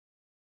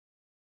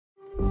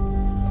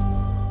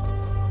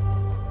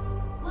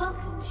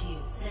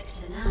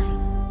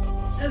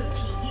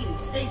OTU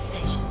space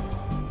station.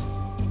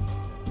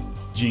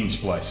 Gene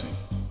splicing.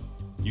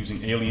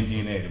 Using alien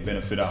DNA to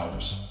benefit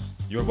ours.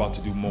 You're about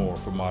to do more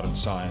for modern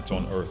science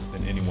on Earth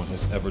than anyone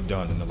has ever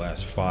done in the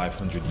last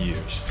 500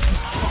 years.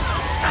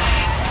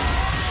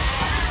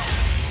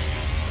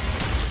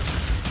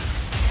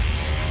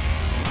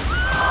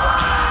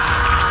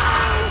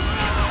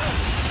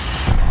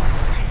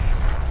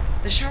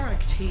 The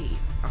Sharak-T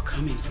are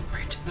coming for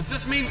it. Does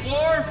this mean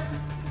war?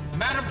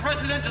 Madam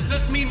President, does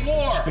this mean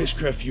war?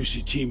 Spacecraft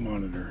UCT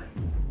monitor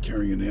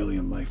carrying an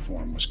alien life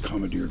form was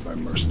commandeered by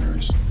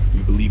mercenaries.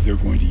 We believe they're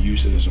going to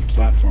use it as a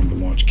platform to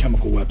launch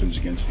chemical weapons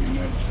against the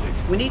United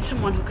States. We need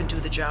someone who can do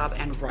the job,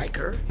 and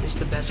Riker is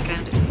the best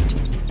candidate.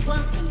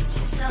 Welcome to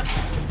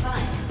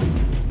Sci-Fi.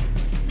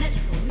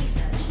 Medical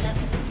research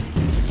level.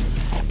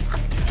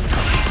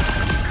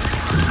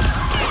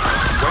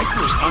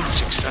 Riker is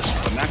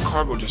unsuccessful, and that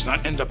cargo does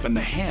not end up in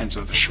the hands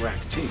of the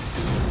Sharak-T.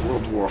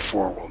 World War IV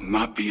will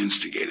not be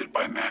instigated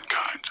by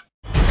mankind.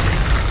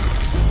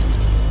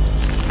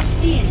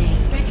 DNA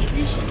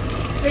recognition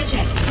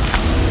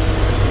rejected.